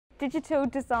digital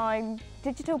design,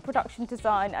 digital production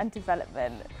design and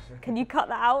development. Can you cut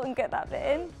that out and get that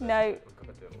bit in? No.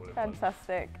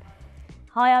 Fantastic.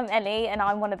 Hi, I'm Ellie and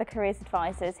I'm one of the careers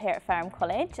advisors here at Fareham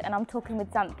College, and I'm talking with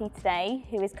Xanthe today,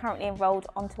 who is currently enrolled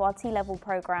onto our T-level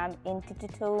programme in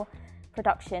digital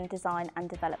production design and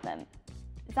development.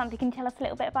 Xanthe, can you tell us a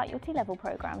little bit about your T-level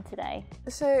programme today?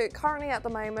 So currently at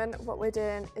the moment what we're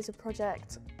doing is a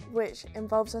project which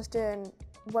involves us doing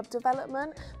web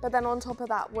development, but then on top of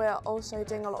that we're also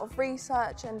doing a lot of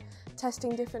research and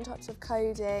testing different types of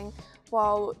coding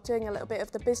while doing a little bit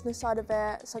of the business side of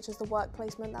it, such as the work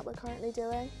placement that we're currently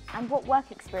doing. And what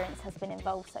work experience has been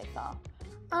involved so far?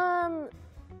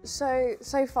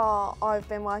 So far I've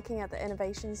been working at the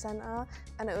Innovation Centre,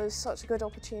 and it was such a good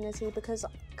opportunity because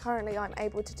currently I'm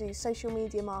able to do social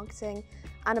media marketing,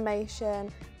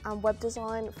 animation and web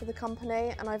design for the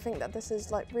company, and I think that this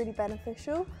is like really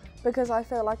beneficial because I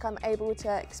feel like I'm able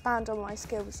to expand on my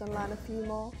skills and learn a few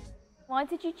more. Why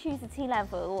did you choose a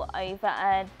T-level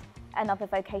over another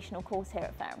vocational course here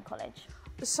at Fareham College?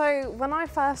 So when I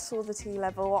first saw the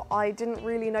T-level, I didn't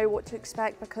really know what to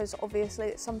expect because obviously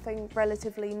it's something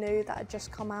relatively new that had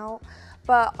just come out.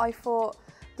 But I thought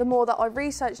the more that I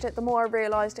researched it, the more I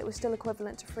realised it was still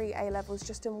equivalent to 3 A-levels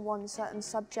just in one certain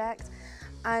subject.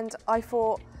 And I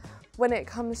thought when it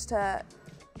comes to,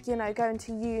 you know, going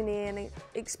to uni and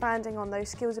expanding on those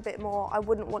skills a bit more, I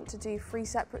wouldn't want to do 3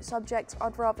 separate subjects.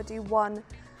 I'd rather do one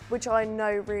which I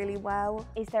know really well.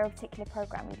 Is there a particular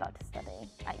programme you'd like to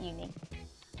study at uni?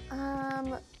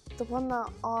 The one that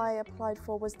I applied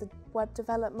for was the web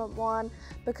development one,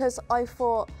 because I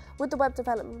thought with the web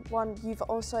development one you've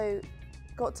also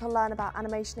got to learn about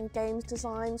animation and games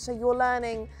design, so you're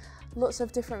learning lots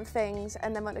of different things,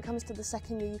 and then when it comes to the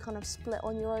second year you kind of split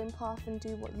on your own path and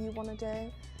do what you want to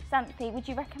do. Xanthe, would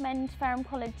you recommend Fareham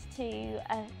College to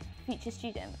a future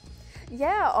student?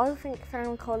 Yeah, I think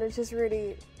Fareham College is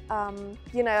really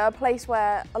you know, a place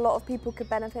where a lot of people could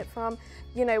benefit from.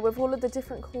 You know, with all of the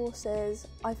different courses,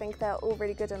 I think they're all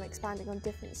really good at expanding on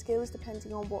different skills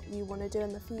depending on what you want to do in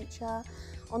the future.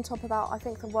 On top of that, I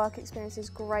think the work experience is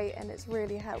great and it's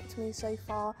really helped me so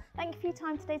far. Thank you for your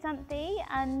time today,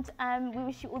 Xanthe, and we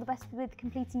wish you all the best with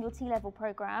completing your T-level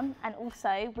programme and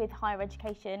also with higher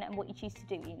education and what you choose to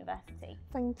do at university.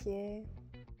 Thank you.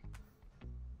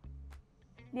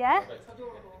 Yeah?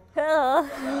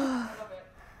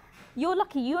 You're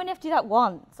lucky, you only have to do that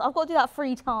once. I've got to do that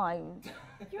 3 times.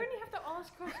 You only have to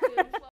ask questions.